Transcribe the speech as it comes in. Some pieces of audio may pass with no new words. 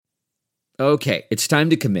Okay, it's time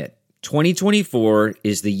to commit. 2024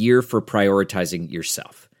 is the year for prioritizing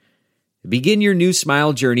yourself. Begin your new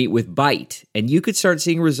smile journey with Byte, and you could start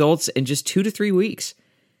seeing results in just 2 to 3 weeks.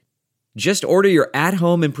 Just order your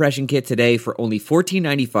at-home impression kit today for only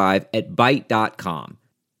 $14.95 at Byte.com.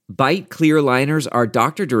 Byte clear aligners are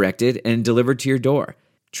doctor-directed and delivered to your door.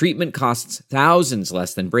 Treatment costs thousands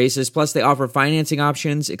less than braces, plus they offer financing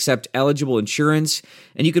options, accept eligible insurance,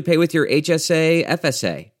 and you could pay with your HSA,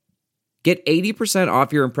 FSA. Get 80%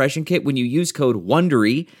 off your impression kit when you use code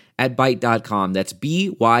WONDERY at Byte.com. That's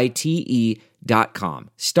BYTE.com.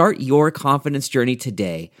 Start your confidence journey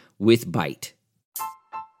today with Byte.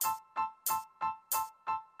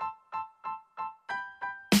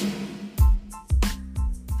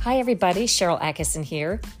 Hi everybody, Sharyl Attkisson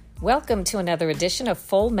here. Welcome to another edition of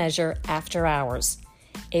Full Measure After Hours.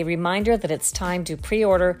 A reminder that it's time to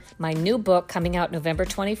pre-order my new book coming out November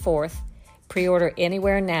 24th. Pre-order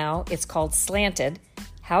anywhere now. It's called Slanted,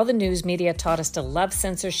 How the News Media Taught Us to Love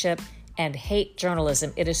Censorship and Hate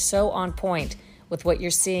Journalism. It is so on point with what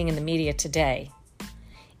you're seeing in the media today.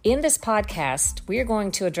 In this podcast, we are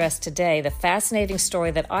going to address today the fascinating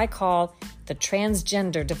story that I call the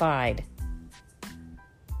transgender divide.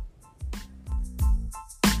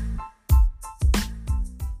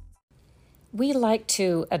 We like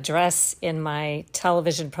to address in my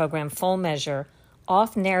television program Full Measure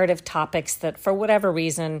off-narrative topics that, for whatever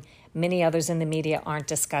reason, many others in the media aren't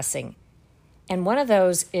discussing. And one of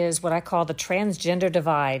those is what I call the transgender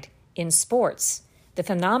divide in sports, the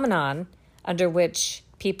phenomenon under which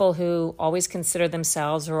people who always consider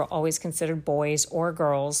themselves or are always considered boys or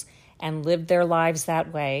girls and live their lives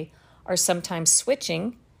that way are sometimes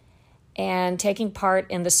switching and taking part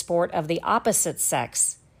in the sport of the opposite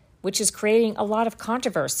sex, which is creating a lot of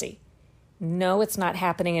controversy. No, it's not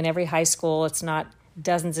happening in every high school. It's not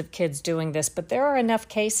dozens of kids doing this, but there are enough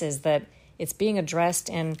cases that it's being addressed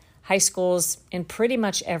in high schools in pretty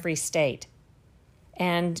much every state.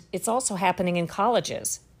 And it's also happening in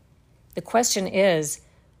colleges. The question is,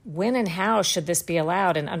 when and how should this be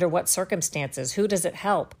allowed and under what circumstances? Who does it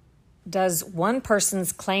help? Does one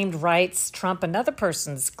person's claimed rights trump another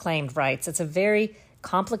person's claimed rights? It's a very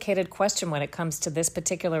complicated question when it comes to this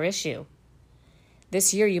particular issue.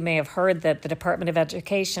 This year, you may have heard that the Department of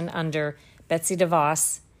Education under Betsy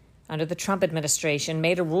DeVos, under the Trump administration,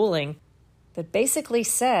 made a ruling that basically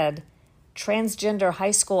said transgender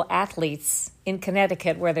high school athletes in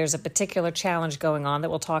Connecticut, where there's a particular challenge going on that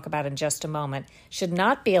we'll talk about in just a moment, should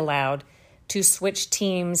not be allowed to switch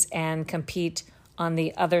teams and compete on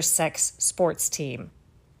the other sex sports team.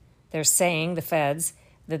 They're saying, the feds,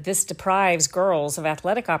 that this deprives girls of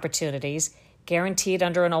athletic opportunities guaranteed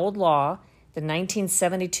under an old law, the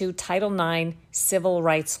 1972 Title IX Civil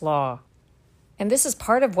Rights Law. And this is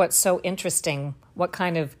part of what's so interesting, what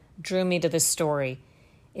kind of drew me to this story.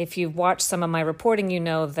 If you've watched some of my reporting, you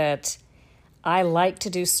know that I like to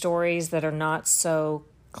do stories that are not so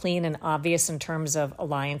clean and obvious in terms of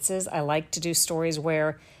alliances. I like to do stories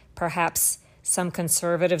where perhaps some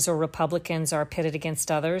conservatives or Republicans are pitted against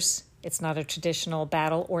others. It's not a traditional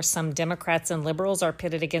battle, or some Democrats and liberals are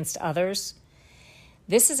pitted against others.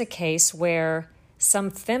 This is a case where some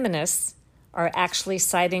feminists are actually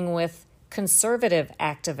siding with conservative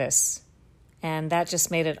activists, and that just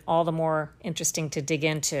made it all the more interesting to dig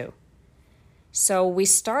into. So we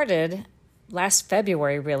started last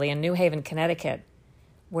February, really, in New Haven, Connecticut,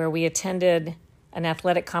 where we attended an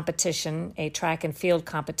athletic competition, a track and field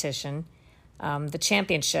competition, the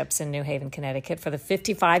championships in New Haven, Connecticut, for the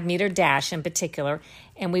 55-meter dash in particular,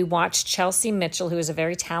 and we watched Chelsea Mitchell, who is a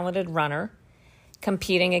very talented runner,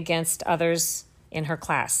 competing against others in her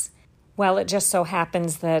class. Well, it just so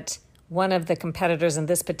happens that one of the competitors in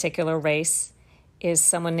this particular race is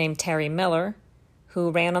someone named Terry Miller,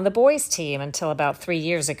 who ran on the boys' team until about 3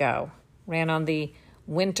 years ago, ran on the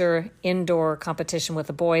winter indoor competition with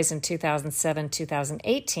the boys in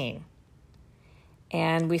 2007-2018.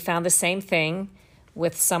 And we found the same thing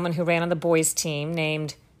with someone who ran on the boys' team,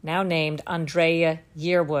 now named Andrea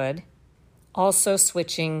Yearwood, also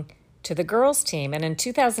switching to the girls' team. And in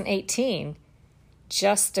 2018,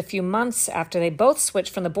 just a few months after they both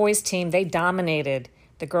switched from the boys' team, they dominated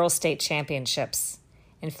the girls' state championships.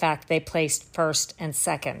 In fact, they placed first and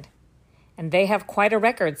second. And they have quite a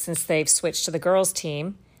record since they've switched to the girls'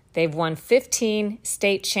 team. They've won 15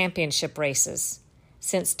 state championship races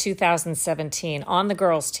since 2017 on the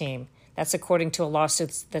girls' team. That's according to a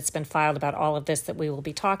lawsuit that's been filed about all of this that we will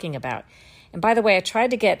be talking about. And by the way, I tried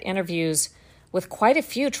to get interviews with quite a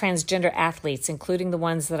few transgender athletes, including the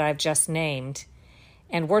ones that I've just named,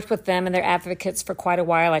 and worked with them and their advocates for quite a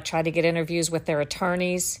while. I tried to get interviews with their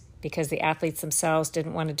attorneys, because the athletes themselves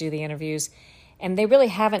didn't want to do the interviews. And they really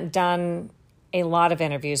haven't done a lot of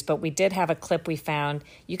interviews, but we did have a clip we found.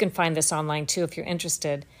 You can find this online too if you're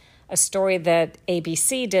interested. A story that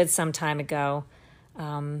ABC did some time ago.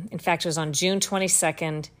 In fact, it was on June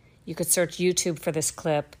 22nd. You could search YouTube for this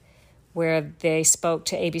clip where they spoke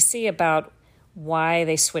to ABC about why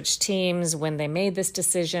they switched teams, when they made this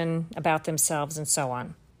decision about themselves, and so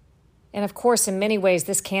on. And of course, in many ways,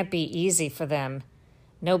 this can't be easy for them.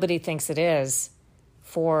 Nobody thinks it is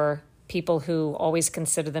for people who always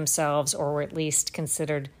consider themselves, or were at least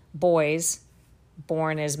considered boys,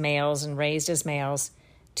 born as males and raised as males,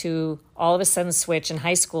 to all of a sudden switch in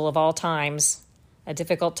high school of all times, a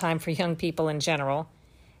difficult time for young people in general,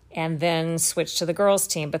 and then switch to the girls'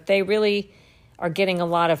 team. But they really are getting a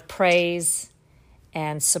lot of praise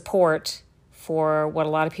and support for what a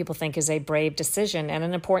lot of people think is a brave decision and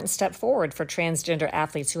an important step forward for transgender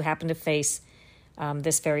athletes who happen to face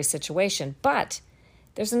this very situation. But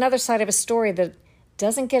there's another side of a story that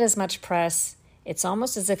doesn't get as much press. It's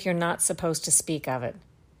almost as if you're not supposed to speak of it.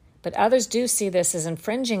 But others do see this as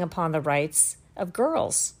infringing upon the rights of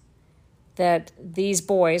girls, that these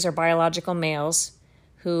boys or biological males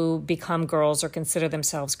who become girls or consider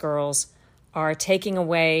themselves girls are taking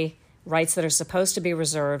away rights that are supposed to be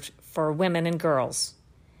reserved for women and girls.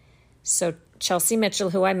 So Chelsea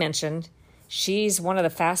Mitchell, who I mentioned, she's one of the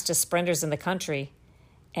fastest sprinters in the country,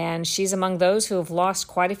 and she's among those who have lost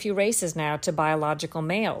quite a few races now to biological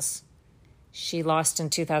males. She lost in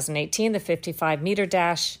 2018 the 55-meter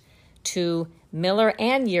dash to Miller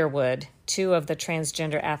and Yearwood, two of the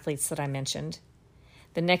transgender athletes that I mentioned.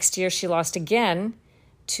 The next year she lost again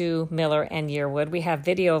to Miller and Yearwood. We have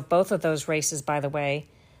video of both of those races, by the way,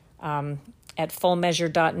 at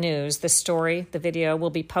fullmeasure.news. The story, the video, will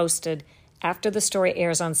be posted after the story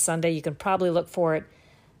airs on Sunday. You can probably look for it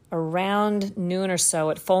around noon or so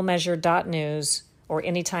at fullmeasure.news or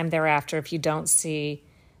anytime thereafter if you don't see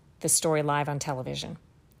the story live on television.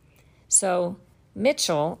 So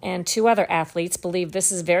Mitchell and two other athletes believe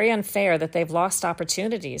this is very unfair, that they've lost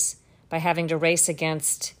opportunities by having to race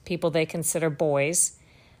against people they consider boys.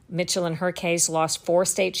 Mitchell, in her case, lost 4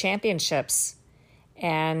 state championships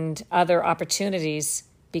and other opportunities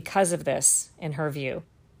because of this, in her view.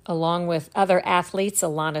 Along with other athletes,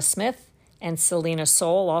 Alana Smith and Selena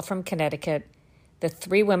Soul, all from Connecticut, the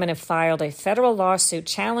 3 women have filed a federal lawsuit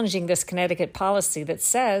challenging this Connecticut policy that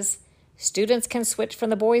says students can switch from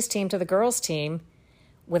the boys' team to the girls' team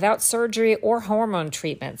without surgery or hormone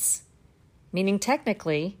treatments, meaning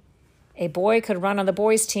technically a boy could run on the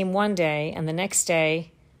boys' team one day and the next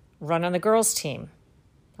day run on the girls' team.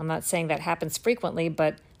 I'm not saying that happens frequently,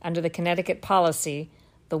 but under the Connecticut policy,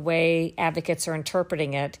 the way advocates are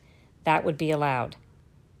interpreting it, that would be allowed.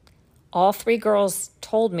 All 3 girls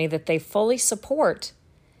told me that they fully support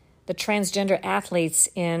the transgender athletes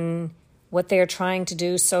in what they are trying to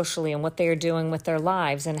do socially and what they are doing with their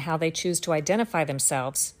lives and how they choose to identify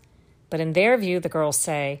themselves. But in their view, the girls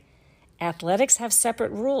say, athletics have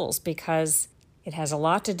separate rules because it has a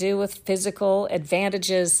lot to do with physical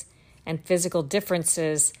advantages and physical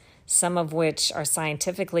differences, some of which are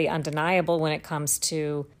scientifically undeniable when it comes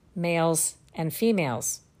to males and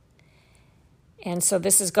females. And so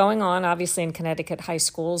this is going on, obviously, in Connecticut high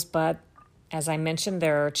schools, but as I mentioned,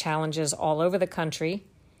 there are challenges all over the country.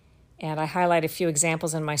 And I highlight a few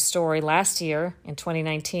examples in my story. Last year, in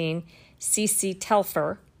 2019, Cece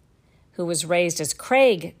Telfer, who was raised as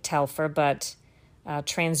Craig Telfer, but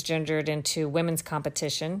transgendered into women's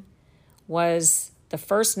competition, was the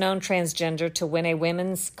first known transgender to win a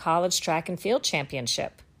women's college track and field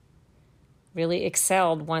championship. Really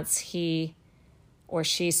excelled once he or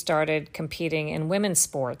she started competing in women's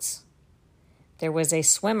sports. There was a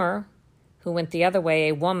swimmer who went the other way,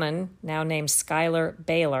 a woman now named Skylar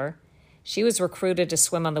Baylor. She was recruited to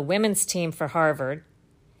swim on the women's team for Harvard.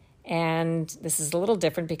 And this is a little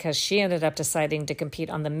different because she ended up deciding to compete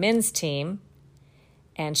on the men's team.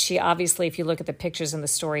 And she obviously, if you look at the pictures in the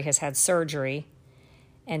story, has had surgery.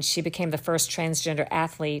 And she became the first transgender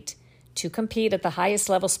athlete to compete at the highest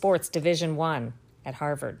level sports, Division I, at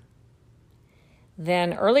Harvard.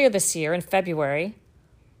 Then earlier this year, in February,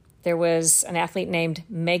 there was an athlete named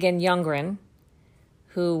Megan Youngren,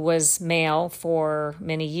 who was male for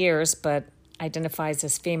many years but identifies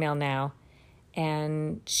as female now.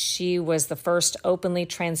 And she was the first openly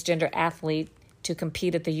transgender athlete to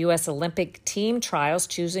compete at the U.S. Olympic team trials,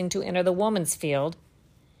 choosing to enter the women's field.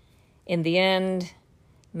 In the end,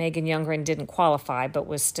 Megan Youngren didn't qualify, but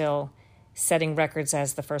was still setting records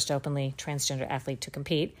as the first openly transgender athlete to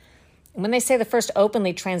compete. When they say the first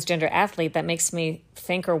openly transgender athlete, that makes me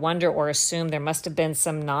think or wonder or assume there must have been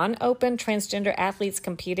some non-open transgender athletes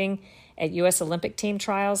competing at U.S. Olympic team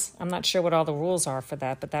trials. I'm not sure what all the rules are for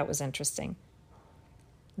that, but that was interesting.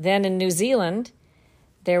 Then in New Zealand,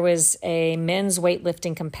 there was a men's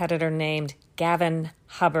weightlifting competitor named Gavin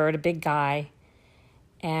Hubbard, a big guy,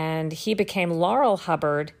 and he became Laurel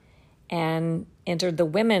Hubbard and entered the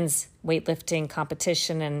women's weightlifting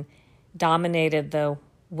competition and dominated the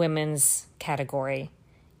women's category.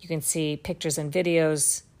 You can see pictures and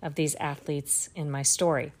videos of these athletes in my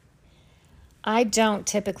story. I don't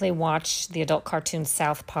typically watch the adult cartoon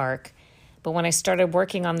South Park, but when I started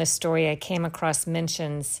working on this story, I came across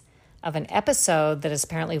mentions of an episode that is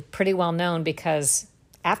apparently pretty well known because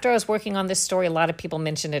after I was working on this story, a lot of people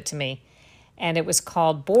mentioned it to me. And it was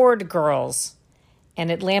called Bored Girls. And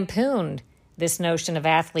it lampooned this notion of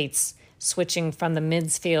athletes switching from the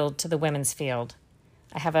men's field to the women's field.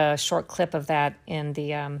 I have a short clip of that in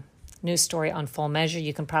the news story on Full Measure.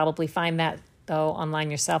 You can probably find that, though,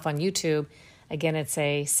 online yourself on YouTube. Again, it's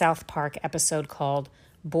a South Park episode called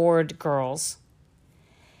Bored Girls.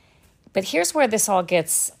 But here's where this all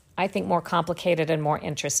gets, I think, more complicated and more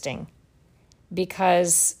interesting,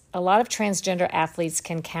 because a lot of transgender athletes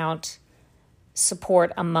can count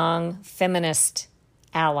support among feminist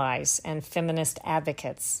allies and feminist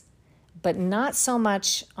advocates, but not so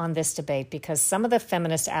much on this debate, because some of the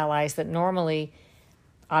feminist allies that normally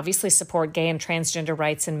obviously support gay and transgender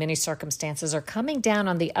rights in many circumstances are coming down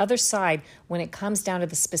on the other side when it comes down to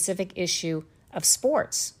the specific issue of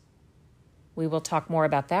sports. We will talk more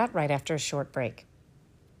about that right after a short break.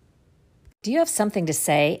 Do you have something to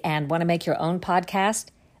say and want to make your own podcast?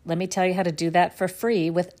 Let me tell you how to do that for free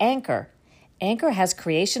with Anchor. Anchor has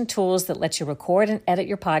creation tools that let you record and edit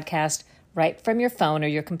your podcast right from your phone or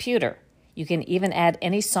your computer. You can even add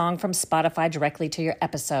any song from Spotify directly to your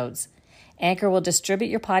episodes. Anchor will distribute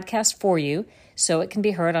your podcast for you so it can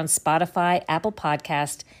be heard on Spotify, Apple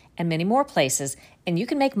Podcast, and many more places, and you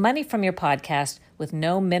can make money from your podcast with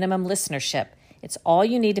no minimum listenership. It's all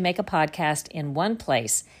you need to make a podcast in one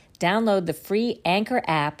place. Download the free Anchor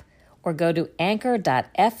app or go to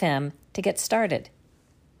anchor.fm to get started.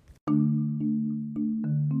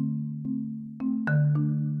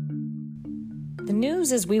 The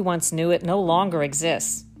news as we once knew it no longer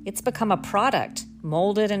exists. It's become a product,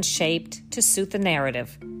 molded and shaped to suit the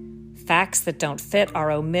narrative. Facts that don't fit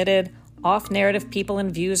are omitted, off-narrative people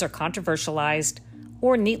and views are controversialized,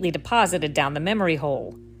 or neatly deposited down the memory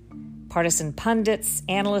hole. Partisan pundits,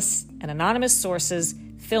 analysts, and anonymous sources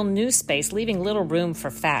fill news space, leaving little room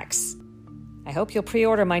for facts. I hope you'll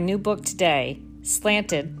pre-order my new book today,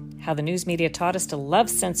 Slanted: How the News Media Taught Us to Love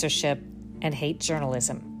Censorship and Hate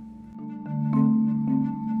Journalism.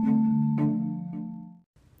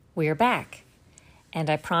 We're back, and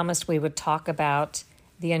I promised we would talk about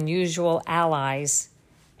the unusual allies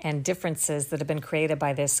and differences that have been created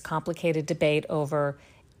by this complicated debate over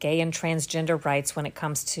gay and transgender rights when it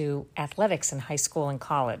comes to athletics in high school and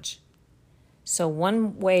college. So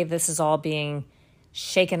one way this is all being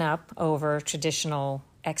shaken up over traditional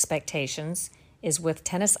expectations is with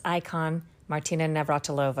tennis icon Martina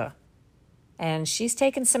Navratilova. And she's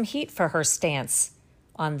taken some heat for her stance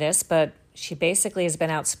on this, but she basically has been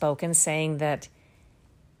outspoken, saying that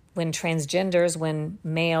when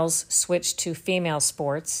males switch to female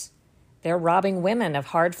sports, they're robbing women of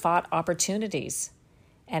hard-fought opportunities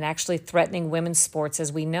and actually threatening women's sports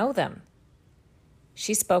as we know them.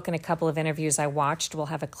 She spoke in a couple of interviews I watched. We'll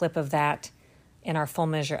have a clip of that in our Full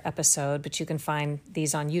Measure episode, but you can find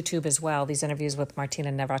these on YouTube as well, these interviews with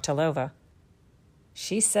Martina Navratilova.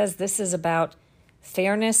 She says this is about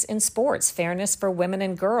fairness in sports, fairness for women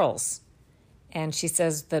and girls. And she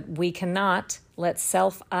says that we cannot let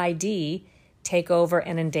self-ID take over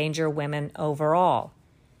and endanger women overall.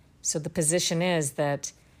 So the position is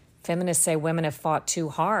that feminists say women have fought too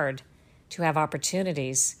hard to have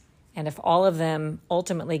opportunities. And if all of them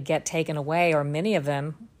ultimately get taken away, or many of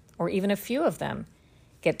them, or even a few of them,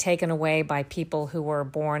 get taken away by people who were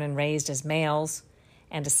born and raised as males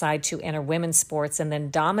and decide to enter women's sports and then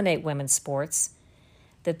dominate women's sports,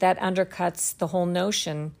 that undercuts the whole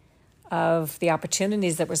notion of the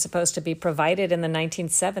opportunities that were supposed to be provided in the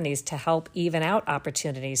 1970s to help even out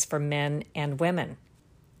opportunities for men and women.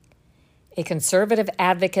 A conservative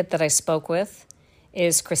advocate that I spoke with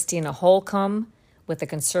is Christina Holcomb with the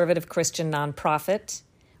Conservative Christian Nonprofit,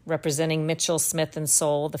 representing Mitchell, Smith, and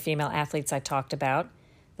Soul, the female athletes I talked about.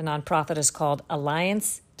 The nonprofit is called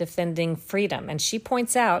Alliance Defending Freedom, and she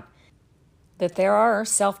points out that there are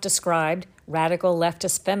self-described radical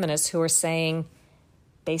leftist feminists who are saying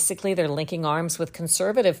Basically, they're linking arms with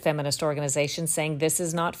conservative feminist organizations saying this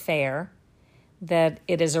is not fair, that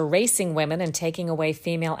it is erasing women and taking away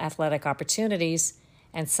female athletic opportunities,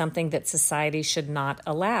 and something that society should not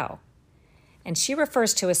allow. And she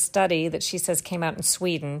refers to a study that she says came out in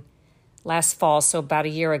Sweden last fall, so about a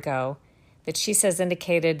year ago, that she says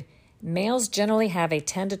indicated males generally have a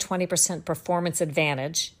 10 to 20% performance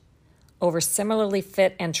advantage over similarly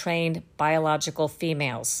fit and trained biological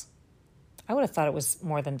females. I would have thought it was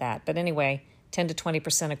more than that. But anyway, 10 to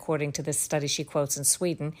 20% according to this study she quotes in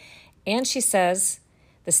Sweden. And she says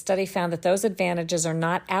the study found that those advantages are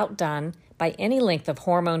not outdone by any length of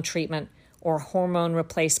hormone treatment or hormone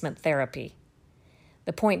replacement therapy.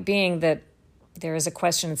 The point being that there is a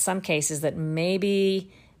question in some cases that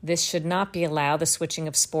maybe this should not be allowed, the switching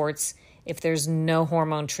of sports, if there's no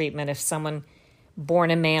hormone treatment, if someone born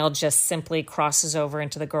a male just simply crosses over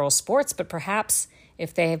into the girls' sports, but perhaps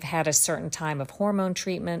if they have had a certain time of hormone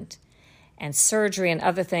treatment and surgery and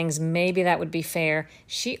other things, maybe that would be fair.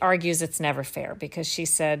 She argues it's never fair because she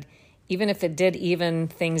said even if it did even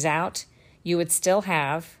things out, you would still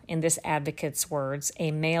have, in this advocate's words, a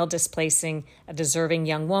male displacing a deserving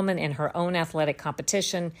young woman in her own athletic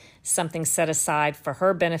competition, something set aside for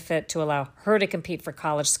her benefit to allow her to compete for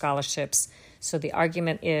college scholarships. So the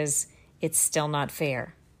argument is it's still not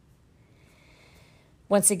fair.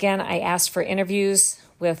 Once again, I asked for interviews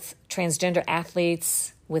with transgender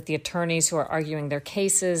athletes, with the attorneys who are arguing their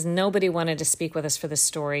cases. Nobody wanted to speak with us for this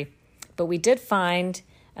story, but we did find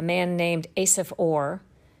a man named Asif Orr,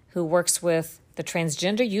 who works with the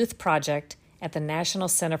Transgender Youth Project at the National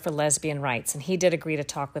Center for Lesbian Rights. And he did agree to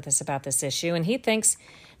talk with us about this issue. And he thinks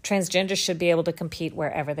transgenders should be able to compete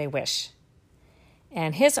wherever they wish.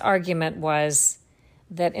 And his argument was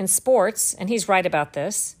that in sports, and he's right about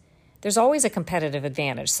this, there's always a competitive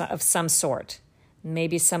advantage of some sort.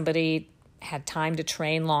 Maybe somebody had time to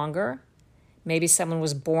train longer. Maybe someone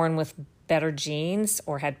was born with better genes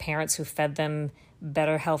or had parents who fed them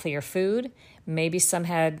better, healthier food. Maybe some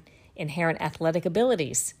had inherent athletic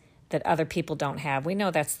abilities that other people don't have. We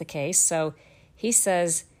know that's the case. So he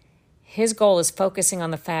says his goal is focusing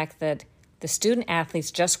on the fact that the student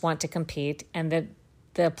athletes just want to compete and that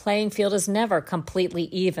the playing field is never completely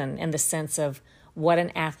even in the sense of what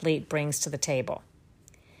an athlete brings to the table.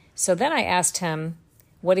 So then I asked him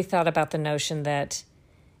what he thought about the notion that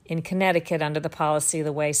in Connecticut, under the policy,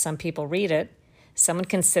 the way some people read it, someone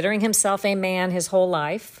considering himself a man his whole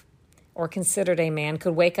life or considered a man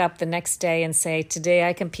could wake up the next day and say, today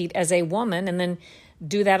I compete as a woman, and then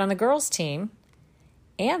do that on the girls' team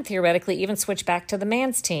and theoretically even switch back to the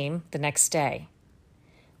man's team the next day.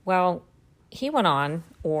 Well, he went on,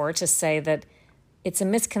 to say that it's a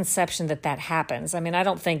misconception that that happens. I mean, I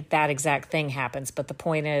don't think that exact thing happens, but the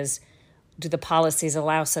point is, do the policies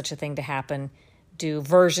allow such a thing to happen? Do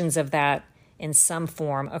versions of that in some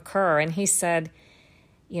form occur? And he said,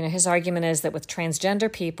 his argument is that with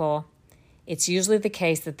transgender people, it's usually the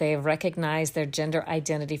case that they have recognized their gender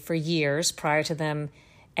identity for years prior to them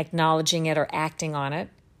acknowledging it or acting on it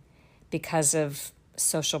because of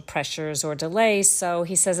social pressures or delays. So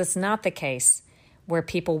he says it's not the case where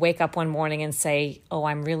people wake up one morning and say, oh,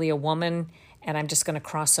 I'm really a woman and I'm just going to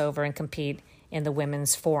cross over and compete in the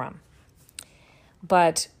women's forum.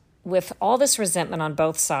 But with all this resentment on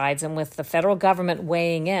both sides and with the federal government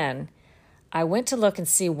weighing in, I went to look and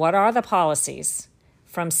see what are the policies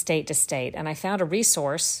from state to state. And I found a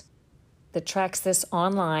resource that tracks this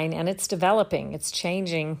online, and it's developing. It's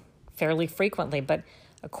changing fairly frequently. But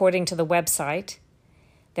according to the website,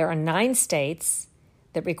 there are 9 states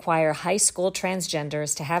that require high school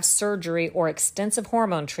transgenders to have surgery or extensive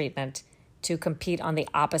hormone treatment to compete on the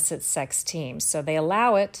opposite sex teams. So they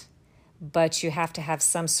allow it, but you have to have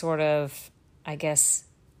some sort of,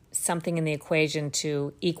 something in the equation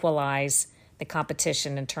to equalize the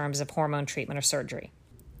competition in terms of hormone treatment or surgery.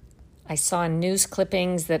 I saw in news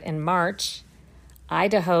clippings that in March,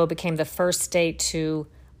 Idaho became the first state to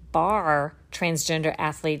bar transgender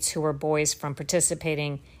athletes who were boys from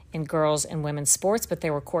participating in girls' and women's sports, but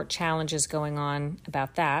there were court challenges going on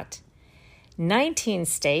about that. 19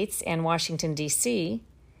 states and Washington, D.C.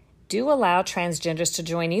 do allow transgenders to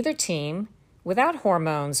join either team without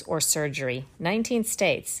hormones or surgery. 19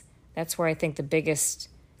 states. That's where I think the biggest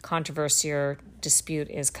controversy or dispute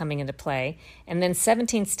is coming into play. And then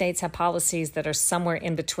 17 states have policies that are somewhere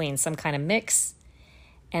in between, some kind of mix.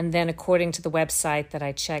 And then according to the website that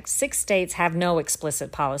I checked, 6 states have no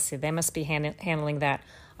explicit policy. They must be handling that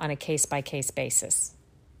on a case-by-case basis.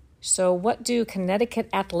 So what do Connecticut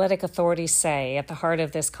athletic authorities say at the heart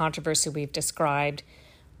of this controversy we've described,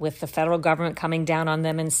 with the federal government coming down on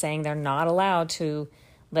them and saying they're not allowed to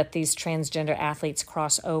let these transgender athletes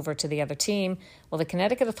cross over to the other team. Well, the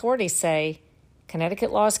Connecticut authorities say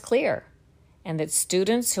Connecticut law is clear, and that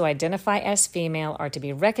students who identify as female are to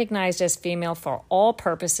be recognized as female for all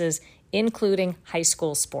purposes, including high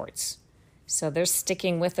school sports. So they're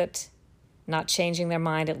sticking with it, not changing their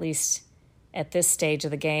mind, at least at this stage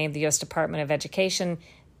of the game. The U.S. Department of Education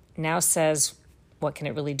now says, what can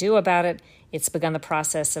it really do about it? It's begun the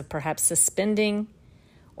process of perhaps suspending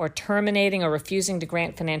or terminating or refusing to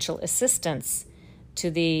grant financial assistance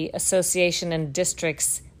to the association and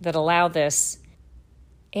districts that allow this,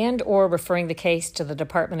 and or referring the case to the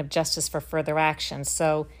Department of Justice for further action.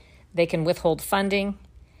 So they can withhold funding,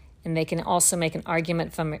 and they can also make an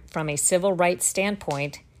argument from a civil rights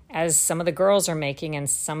standpoint, as some of the girls are making and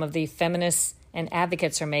some of the feminists and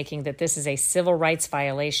advocates are making, that this is a civil rights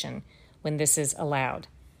violation when this is allowed.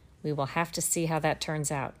 We will have to see how that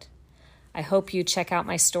turns out. I hope you check out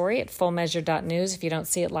my story at fullmeasure.news. If you don't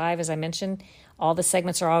see it live, as I mentioned, all the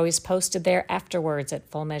segments are always posted there afterwards at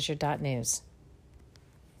fullmeasure.news.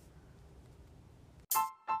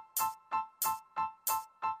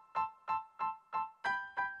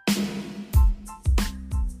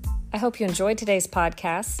 I hope you enjoyed today's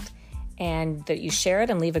podcast and that you share it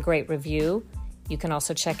and leave a great review. You can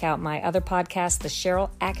also check out my other podcast, the Sharyl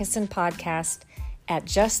Attkisson Podcast, at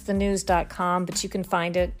justthenews.com, but you can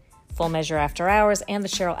find it, Full Measure After Hours and the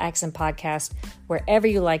Sharyl Attkisson Podcast, wherever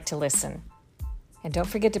you like to listen. And don't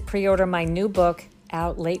forget to pre-order my new book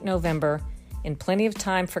out late November, in plenty of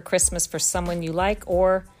time for Christmas for someone you like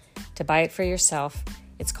or to buy it for yourself.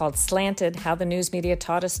 It's called Slanted, How the News Media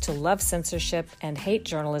Taught Us to Love Censorship and Hate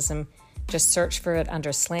Journalism. Just search for it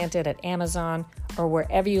under Slanted at Amazon or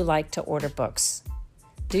wherever you like to order books.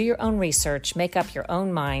 Do your own research, make up your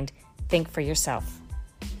own mind, think for yourself.